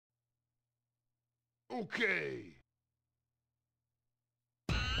Okay.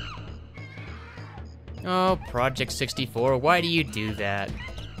 Oh, Project 64, why do you do that?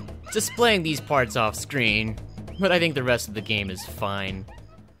 Displaying these parts off screen, but I think the rest of the game is fine.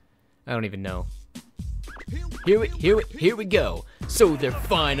 I don't even know. Here we go. So they're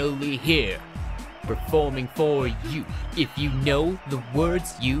finally here, performing for you. If you know the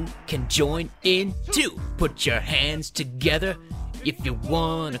words, you can join in too. Put your hands together if you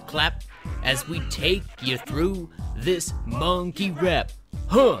wanna clap as we take you through this monkey rap.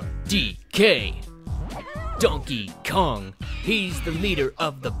 DK. Donkey Kong, he's the leader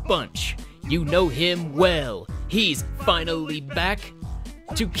of the bunch. You know him well, he's finally back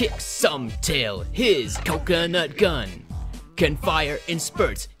to kick some tail. His coconut gun can fire in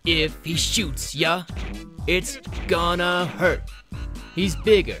spurts. If he shoots ya, it's gonna hurt. He's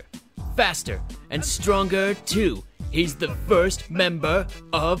bigger, faster, and stronger too. He's the first member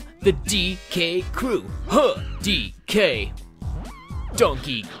of the DK crew. DK.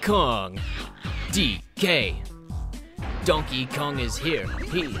 Donkey Kong. DK. Donkey Kong is here.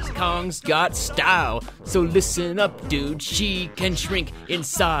 Kong's got style. So listen up, dude. She can shrink in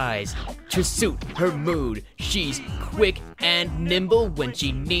size to suit her mood. She's quick and nimble when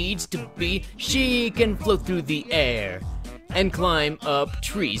she needs to be. She can float through the air and climb up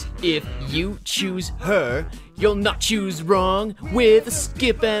trees. If you choose her, you'll not choose wrong with a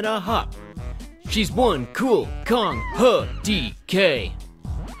skip and a hop. She's one cool Kong. DK.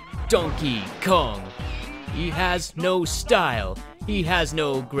 Donkey Kong. He has no style. He has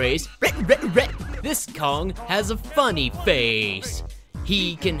no grace. This Kong has a funny face.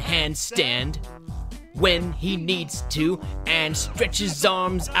 He can handstand when he needs to and stretch his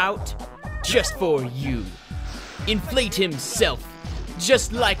arms out just for you. Inflate himself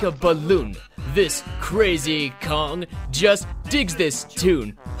just like a balloon. This crazy Kong just digs this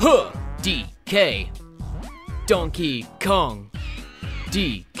tune. DK. Donkey Kong.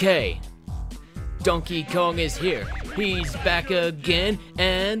 DK. Donkey Kong is here. He's back again,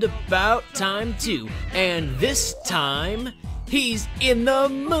 and about time too. And this time, he's in the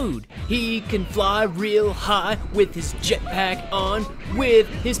mood. He can fly real high with his jetpack on, with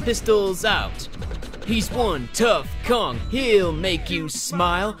his pistols out. He's one tough Kong. He'll make you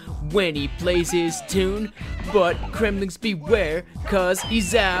smile when he plays his tune. But Kremlings beware, 'cause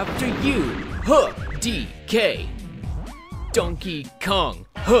he's after you. DK. Donkey Kong.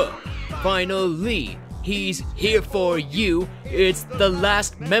 Finally, he's here for you. It's the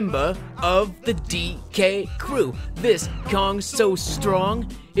last member of the DK crew. This Kong's so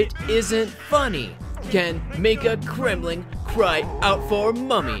strong, it isn't funny. Can make a Kremling cry out for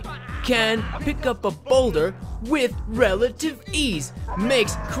mummy. Can pick up a boulder with relative ease.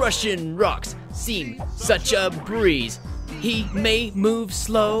 Makes crushing rocks seem such a breeze. He may move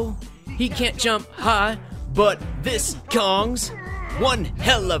slow, he can't jump high, but this Kong's one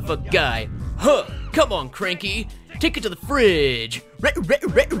hell of a guy. Come on, Cranky, take it to the fridge.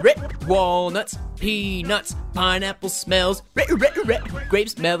 Walnuts, peanuts, pineapple smells.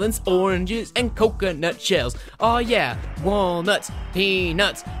 Grapes, melons, oranges, and coconut shells. Oh yeah, walnuts,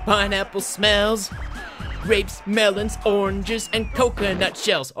 peanuts, pineapple smells. Grapes, melons, oranges, and coconut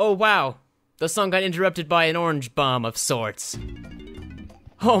shells. Oh wow, the song got interrupted by an orange bomb of sorts.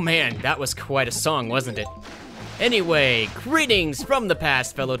 Oh man, that was quite a song, wasn't it? Anyway, greetings from the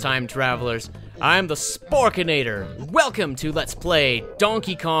past, fellow time travelers. I'm the Sporkinator. Welcome to Let's Play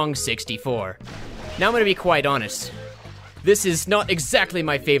Donkey Kong 64. Now I'm gonna be quite honest. This is not exactly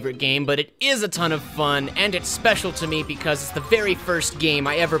my favorite game, but it is a ton of fun, and it's special to me because it's the very first game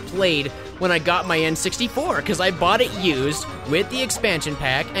I ever played when I got my N64, because I bought it used with the expansion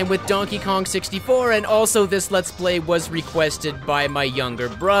pack and with Donkey Kong 64, and also this Let's Play was requested by my younger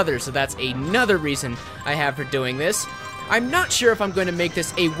brother, so that's another reason I have for doing this. I'm not sure if I'm going to make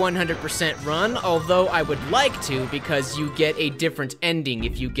this a 100% run, although I would like to, because you get a different ending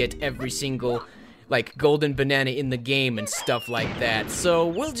if you get every single, like, golden banana in the game and stuff like that. So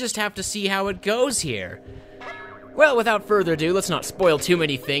we'll just have to see how it goes here. Well, without further ado, let's not spoil too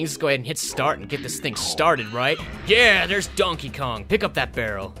many things. Let's go ahead and hit start and get this thing started, right? Yeah, there's Donkey Kong. Pick up that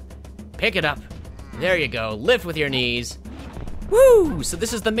barrel. Pick it up. There you go. Lift with your knees. Woo! So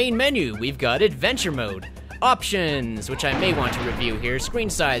this is the main menu. We've got Adventure Mode. Options, which I may want to review here. Screen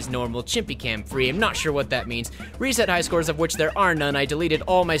size, normal, chimpy cam free. I'm not sure what that means. Reset high scores, of which there are none. I deleted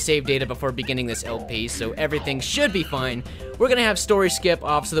all my save data before beginning this LP, so everything should be fine. We're gonna have story skip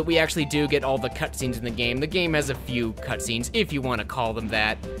off so that we actually do get all the cutscenes in the game. The game has a few cutscenes, if you want to call them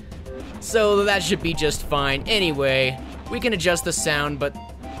that. So that should be just fine. Anyway, we can adjust the sound, but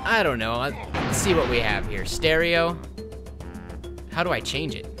I don't know. Let's see what we have here. Stereo. How do I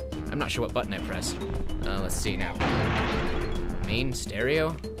change it? I'm not sure what button I press. Let's see now. Main,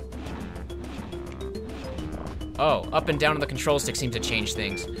 stereo? Oh, up and down on the control stick seems to change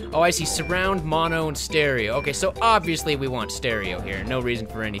things. Oh, I see, surround, mono, and stereo. Okay, so obviously we want stereo here. No reason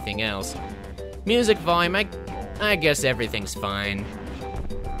for anything else. Music volume, I guess everything's fine.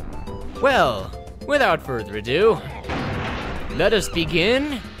 Well, without further ado, let us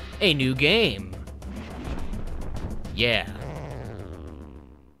begin a new game. Yeah.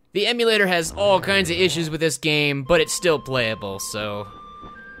 The emulator has all kinds of issues with this game, but it's still playable, so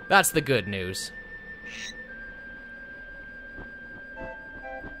that's the good news.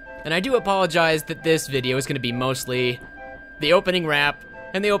 And I do apologize that this video is gonna be mostly the opening rap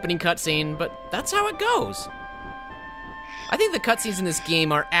and the opening cutscene, but that's how it goes. I think the cutscenes in this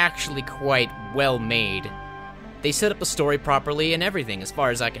game are actually quite well made. They set up the story properly and everything, as far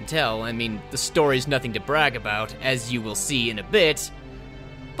as I can tell. I mean, the story's nothing to brag about, as you will see in a bit.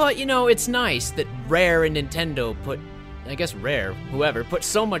 But, you know, it's nice that Rare and Nintendo whoever, put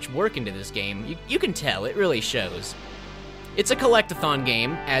so much work into this game. You can tell, it really shows. It's a collect-a-thon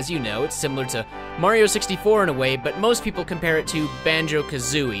game, as you know. It's similar to Mario 64 in a way, but most people compare it to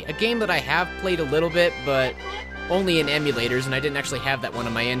Banjo-Kazooie, a game that I have played a little bit, but only in emulators, and I didn't actually have that one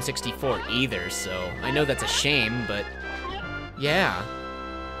on my N64 either, so I know that's a shame, but yeah.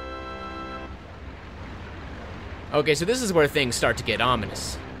 Okay, so this is where things start to get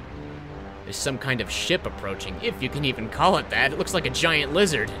ominous. There's some kind of ship approaching, if you can even call it that. It looks like a giant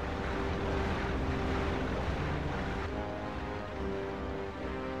lizard.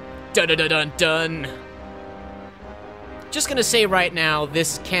 Dun-dun-dun-dun-dun. Just gonna say right now,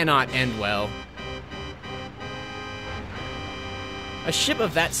 this cannot end well. A ship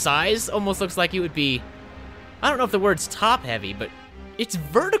of that size almost looks like it would be, I don't know if the word's top-heavy, but it's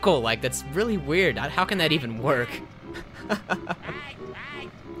vertical, like, that's really weird. How can that even work?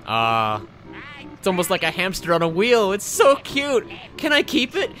 It's almost like a hamster on a wheel. It's so cute. Can I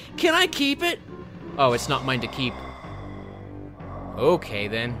keep it? Can I keep it? Oh, it's not mine to keep. Okay,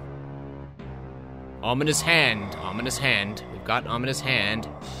 then. Ominous hand, ominous hand. We've got ominous hand.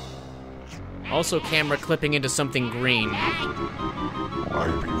 Also camera clipping into something green.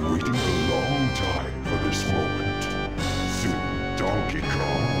 I've been waiting a long time for this moment. Soon Donkey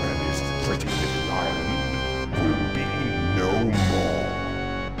Kong and his pretty little island will be no more.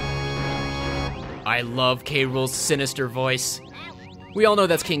 I love K. Rool's sinister voice. We all know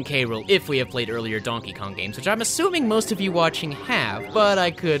that's King K. Rool if we have played earlier Donkey Kong games, which I'm assuming most of you watching have, but I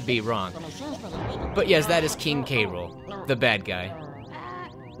could be wrong. But yes, that is King K. Rool, the bad guy.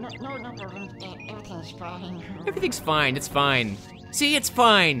 Everything's fine. Everything's fine, it's fine. See, it's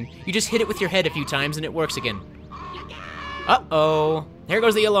fine. You just hit it with your head a few times and it works again. Uh-oh. There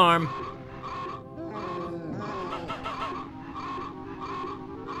goes the alarm.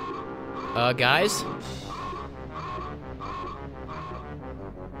 Guys?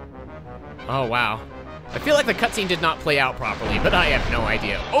 Oh, wow. I feel like the cutscene did not play out properly, but I have no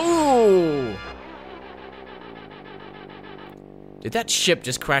idea. Oh! Did that ship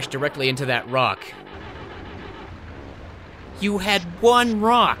just crash directly into that rock? You had one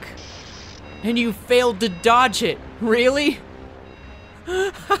rock, and you failed to dodge it. Really?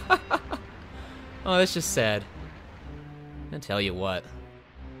 Oh, that's just sad. I'll tell you what.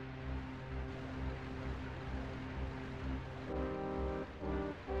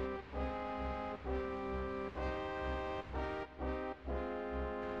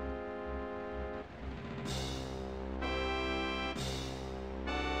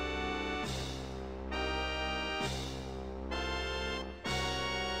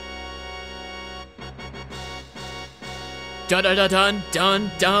 Dun dun dun dun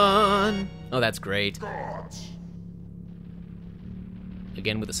dun dun. Oh, that's great. Gods.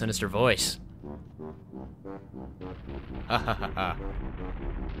 Again with a sinister voice. Ha ha ha ha.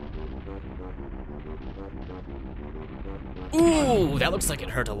 Ooh, that looks like it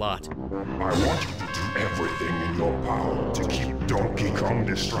hurt a lot. I want you to do everything in your power to keep Donkey Kong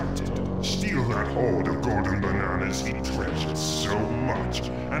distracted. Steal that hoard of golden bananas he treasures so much,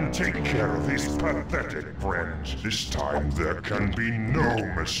 and take care of his pathetic friends. This time there can be no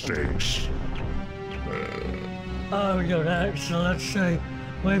mistakes. Oh, Your Excellency,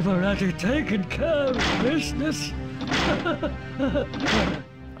 we've already taken care of business.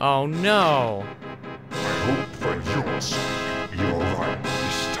 Oh no. I hope for your sake you're right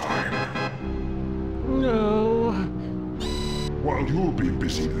this time. No. While you'll be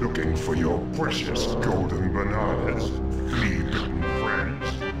busy looking for your precious golden bananas, flea-bitten friends,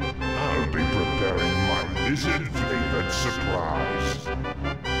 I'll be preparing my lizard-flavored surprise.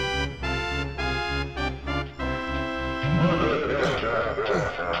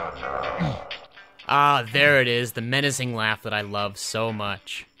 Ah, there it is, the menacing laugh that I love so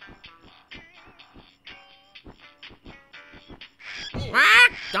much.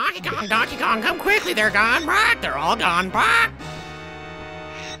 Bark! Donkey Kong, come quickly, they're gone, bark! They're all gone, bark!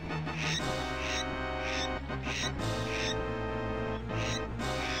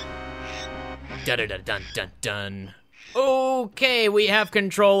 Dun-dun-dun-dun-dun. Okay, we have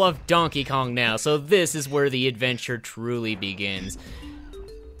control of Donkey Kong now, so this is where the adventure truly begins.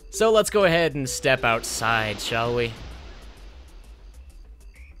 So let's go ahead and step outside, shall we?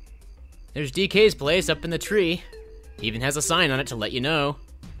 There's DK's place up in the tree. Even has a sign on it to let you know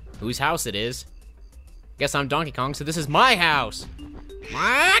whose house it is. Guess I'm Donkey Kong, so this is my house.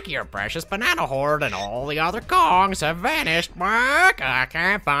 Bark, your precious banana horde and all the other Kongs have vanished, bark! I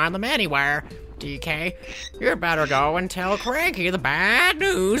can't find them anywhere. DK, you better go and tell Cranky the bad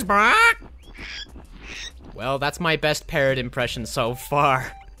news, bark! Well, that's my best parrot impression so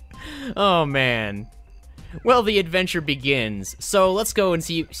far. Oh man. Well, the adventure begins. So let's go and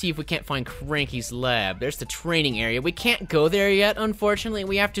see if we can't find Cranky's lab. There's the training area. We can't go there yet, unfortunately.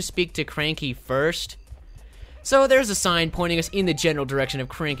 We have to speak to Cranky first. So there's a sign pointing us in the general direction of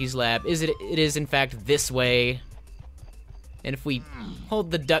Cranky's lab. It is in fact this way. And if we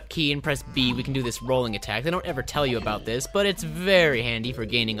hold the duck key and press B, we can do this rolling attack. They don't ever tell you about this, but it's very handy for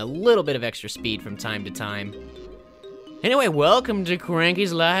gaining a little bit of extra speed from time to time. Anyway, welcome to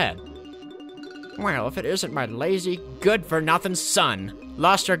Cranky's lab. Well, if it isn't my lazy, good-for-nothing son.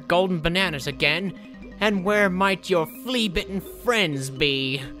 Lost your golden bananas again. And where might your flea-bitten friends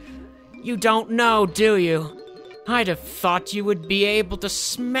be? You don't know, do you? I'd have thought you would be able to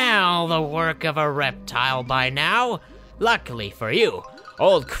smell the work of a reptile by now. Luckily for you,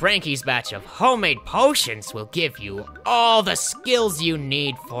 old Cranky's batch of homemade potions will give you all the skills you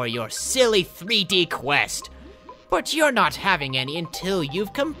need for your silly 3D quest. But you're not having any until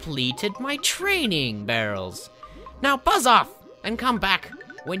you've completed my training barrels. Now buzz off and come back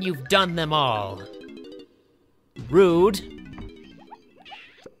when you've done them all. Rude.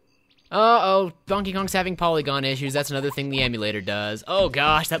 Uh-oh, Donkey Kong's having polygon issues. That's another thing the emulator does. Oh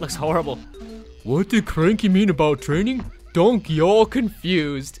gosh, that looks horrible. What did Cranky mean about training? Donkey all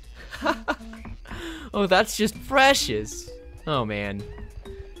confused. Oh, that's just precious. Oh man.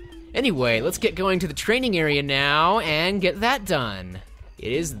 Anyway, let's get going to the training area now and get that done.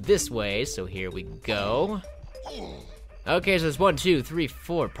 It is this way, so here we go. Okay, so there's 1, 2, 3,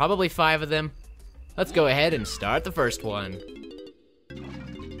 4, probably 5 of them. Let's go ahead and start the first one.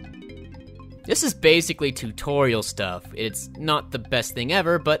 This is basically tutorial stuff. It's not the best thing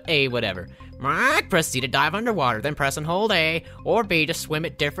ever, but whatever. Press C to dive underwater, then press and hold A, or B to swim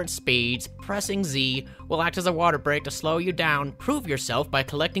at different speeds. Pressing Z will act as a water break to slow you down. Prove yourself by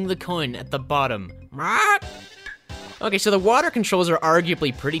collecting the coin at the bottom. Okay, so the water controls are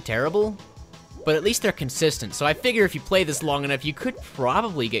arguably pretty terrible, but at least they're consistent, so I figure if you play this long enough, you could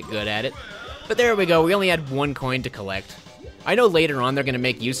probably get good at it. But there we go, we only had 1 coin to collect. I know later on they're gonna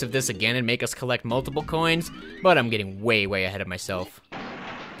make use of this again and make us collect multiple coins, but I'm getting way ahead of myself.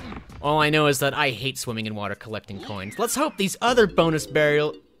 All I know is that I hate swimming in water collecting coins. Let's hope these other bonus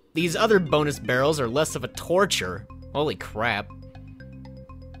barrels are less of a torture. Holy crap.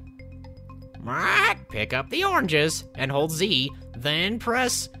 Pick up the oranges and hold Z, then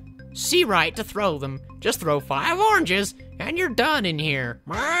press C right to throw them. Just throw 5 oranges and you're done in here.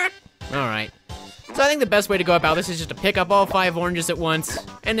 Alright. So I think the best way to go about this is just to pick up all 5 oranges at once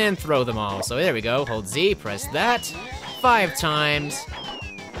and then throw them all. So there we go, hold Z, press that 5 times.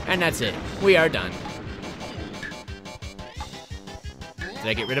 And that's it. We are done. Did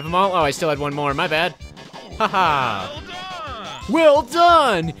I get rid of them all? Oh, I still had 1 more. My bad. Haha. Well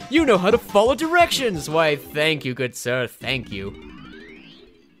done! You know how to follow directions! Why, thank you, good sir. Thank you.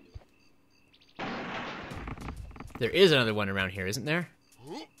 There is another one around here, isn't there?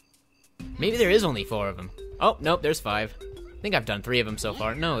 Maybe there is only 4 of them. Oh, nope, there's 5. I think I've done 3 of them so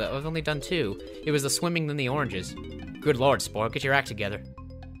far. No, I've only done 2. It was the swimming then the oranges. Good lord, Spork, get your act together.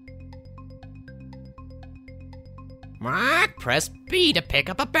 Press B to pick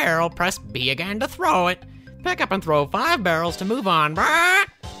up a barrel, press B again to throw it. Pick up and throw 5 barrels to move on.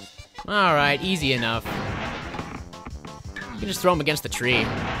 Alright, easy enough. You can just throw them against the tree,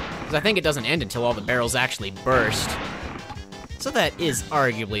 because I think it doesn't end until all the barrels actually burst. So that is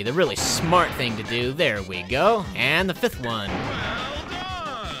arguably the really smart thing to do. There we go. And the 5th one.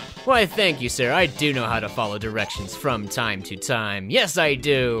 Why, thank you, sir. I do know how to follow directions from time to time. Yes, I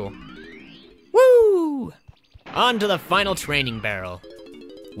do. Woo! On to the final training barrel.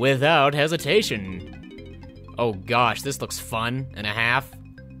 Without hesitation. Oh gosh, this looks fun and a half.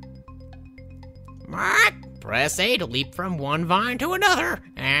 Press A to leap from one vine to another,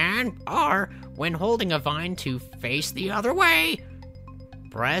 and R when holding a vine to face the other way.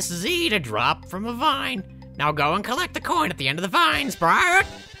 Press Z to drop from a vine. Now go and collect the coin at the end of the vines, Brock.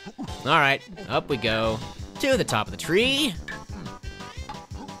 Alright, up we go. To the top of the tree.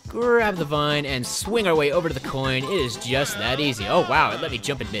 Grab the vine and swing our way over to the coin. It is just that easy. Oh wow, it let me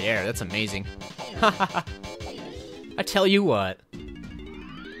jump in midair. That's amazing. I tell you what.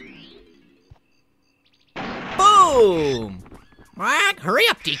 Boom! Brock, hurry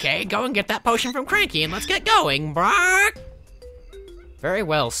up, DK. Go and get that potion from Cranky and let's get going, Brock. Very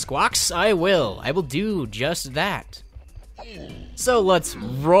well, Squawks, I will. I will do just that. So let's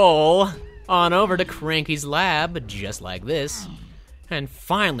roll on over to Cranky's lab, just like this, and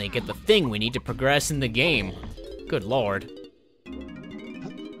finally get the thing we need to progress in the game. Good lord.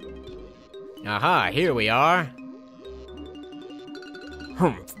 Aha, here we are.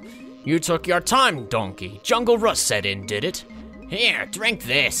 Humph. You took your time, donkey. Jungle rust set in, did it? Here, drink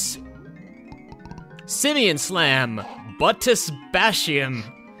this. Simian Slam, Buttus Bashium.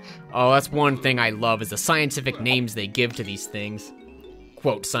 Oh, that's one thing I love is the scientific names they give to these things.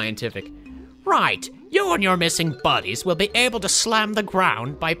 Quote, scientific. Right, you and your missing buddies will be able to slam the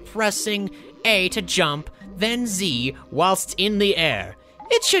ground by pressing A to jump, then Z whilst in the air.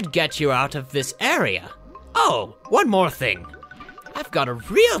 It should get you out of this area. Oh, one more thing. I've got a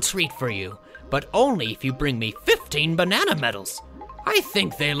real treat for you, but only if you bring me 15 banana medals. I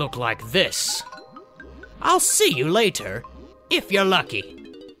think they look like this. I'll see you later, if you're lucky.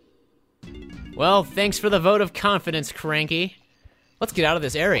 Well, thanks for the vote of confidence, Cranky. Let's get out of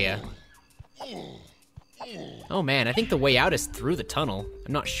this area. Oh man, I think the way out is through the tunnel.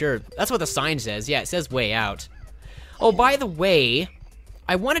 I'm not sure. That's what the sign says. Yeah, it says way out. Oh, by the way,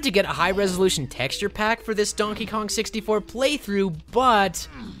 I wanted to get a high-resolution texture pack for this Donkey Kong 64 playthrough, but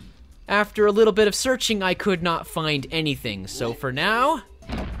after a little bit of searching, I could not find anything. So for now,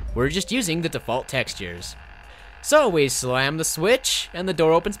 we're just using the default textures. So we slam the switch, and the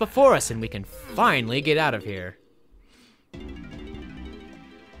door opens before us, and we can finally get out of here.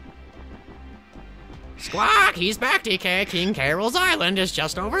 Squawk, he's back, DK. King K. Rool's island is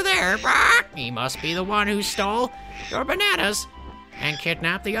just over there. He must be the one who stole your bananas and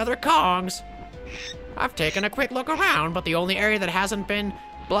kidnapped the other Kongs. I've taken a quick look around, but the only area that hasn't been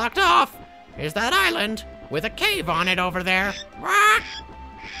blocked off is that island with a cave on it over there.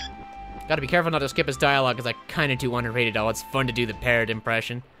 Gotta be careful not to skip his dialogue, because I kinda do underrate it all. It's fun to do the parrot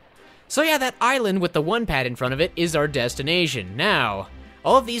impression. So yeah, that island with the one pad in front of it is our destination. Now,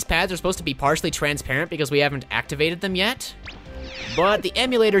 all of these pads are supposed to be partially transparent because we haven't activated them yet, but the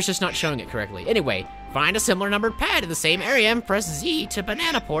emulator's just not showing it correctly. Anyway, find a similar numbered pad in the same area and press Z to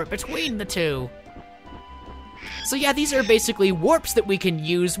banana port between the two. So yeah, these are basically warps that we can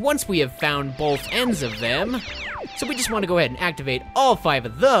use once we have found both ends of them. So we just want to go ahead and activate all 5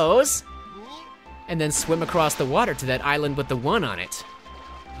 of those, and then swim across the water to that island with the one on it.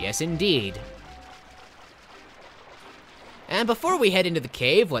 Yes, indeed. And before we head into the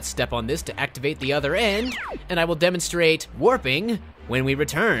cave, let's step on this to activate the other end, and I will demonstrate warping when we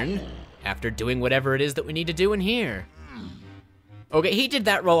return, after doing whatever it is that we need to do in here. Okay, he did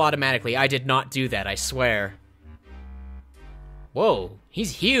that roll automatically. I did not do that, I swear. Whoa,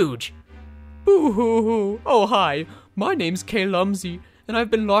 he's huge. Boo-hoo-hoo. Oh, hi. My name's Kay Lumsey, and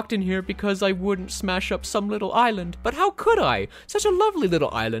I've been locked in here because I wouldn't smash up some little island. But how could I? Such a lovely little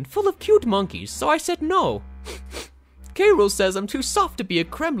island full of cute monkeys, so I said no. K. Rool says I'm too soft to be a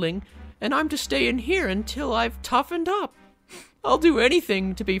Kremling, and I'm to stay in here until I've toughened up. I'll do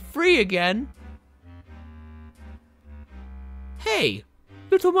anything to be free again. Hey,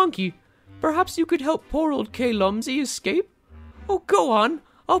 little monkey, perhaps you could help poor old K. Lumsey escape? Oh, go on,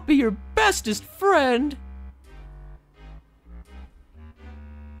 I'll be your bestest friend.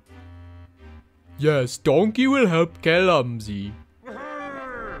 Yes, Donkey will help K. Lumsey.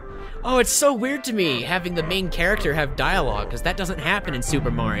 Oh, it's so weird to me having the main character have dialogue, because that doesn't happen in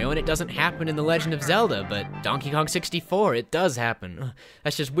Super Mario, and it doesn't happen in The Legend of Zelda, but Donkey Kong 64, it does happen.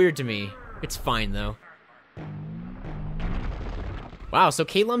 That's just weird to me. It's fine, though. Wow, so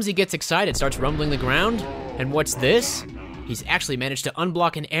K. Lumsey gets excited, starts rumbling the ground, and what's this? He's actually managed to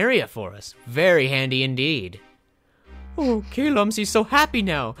unblock an area for us. Very handy indeed. Oh, K. Lumsey's so happy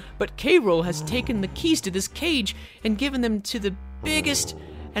now, but K. Rool has taken the keys to this cage and given them to the biggest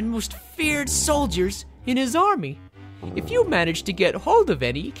and most feared soldiers in his army. If you manage to get hold of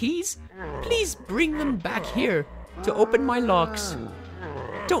any keys, please bring them back here to open my locks.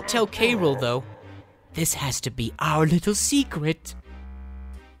 Don't tell K. Rool, though. This has to be our little secret.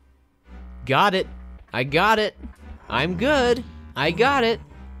 Got it. I got it. I'm good. I got it.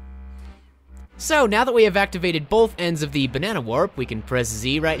 So now that we have activated both ends of the banana warp, we can press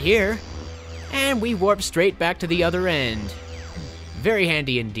Z right here, and we warp straight back to the other end. Very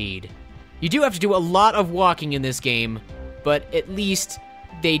handy indeed. You do have to do a lot of walking in this game, but at least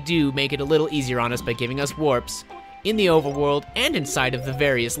they do make it a little easier on us by giving us warps in the overworld and inside of the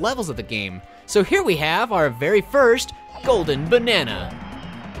various levels of the game. So here we have our very first golden banana.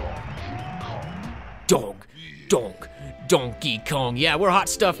 Donk, donk, Donkey Kong. Yeah, we're hot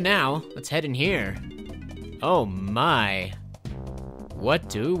stuff now. Let's head in here. Oh my. What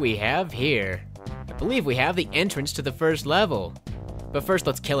do we have here? I believe we have the entrance to the first level. But first,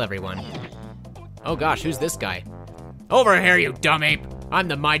 let's kill everyone. Oh gosh, who's this guy? Over here, you dumb ape. I'm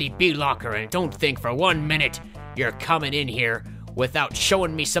the mighty B-Locker, and don't think for 1 minute you're coming in here without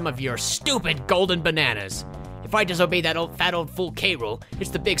showing me some of your stupid golden bananas. If I disobey that fat old fool K-Rool, it's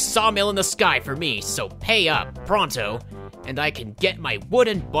the big sawmill in the sky for me, so pay up, pronto, and I can get my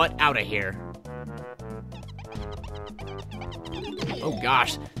wooden butt out of here. Oh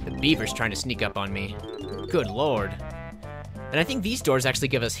gosh, the beaver's trying to sneak up on me. Good lord. And I think these doors actually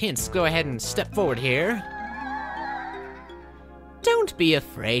give us hints. Go ahead and step forward here. Don't be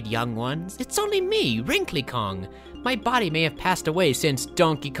afraid, young ones. It's only me, Wrinkly Kong. My body may have passed away since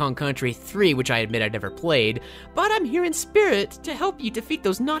Donkey Kong Country 3, which I admit I'd never played, but I'm here in spirit to help you defeat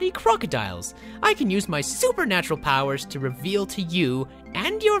those naughty crocodiles. I can use my supernatural powers to reveal to you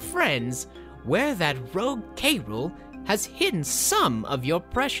and your friends where that rogue K-Rool has hidden some of your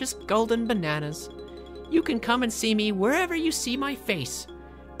precious golden bananas. You can come and see me wherever you see my face.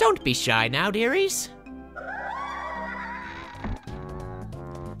 Don't be shy now, dearies.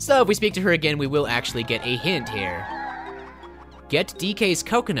 So if we speak to her again, we will actually get a hint here. Get DK's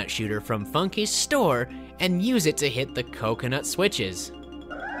coconut shooter from Funky's store and use it to hit the coconut switches.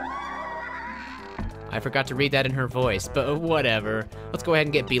 I forgot to read that in her voice, but whatever. Let's go ahead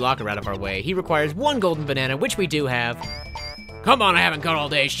and get B-Locker out of our way. He requires 1 golden banana, which we do have. Come on, I haven't got all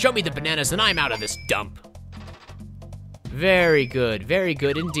day. Show me the bananas and I'm out of this dump. Very good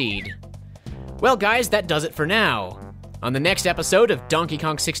indeed. Well guys, that does it for now. On the next episode of Donkey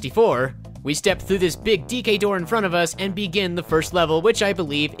Kong 64, we step through this big DK door in front of us and begin the first level, which I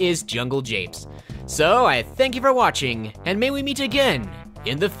believe is Jungle Japes. So I thank you for watching, and may we meet again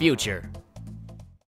in the future.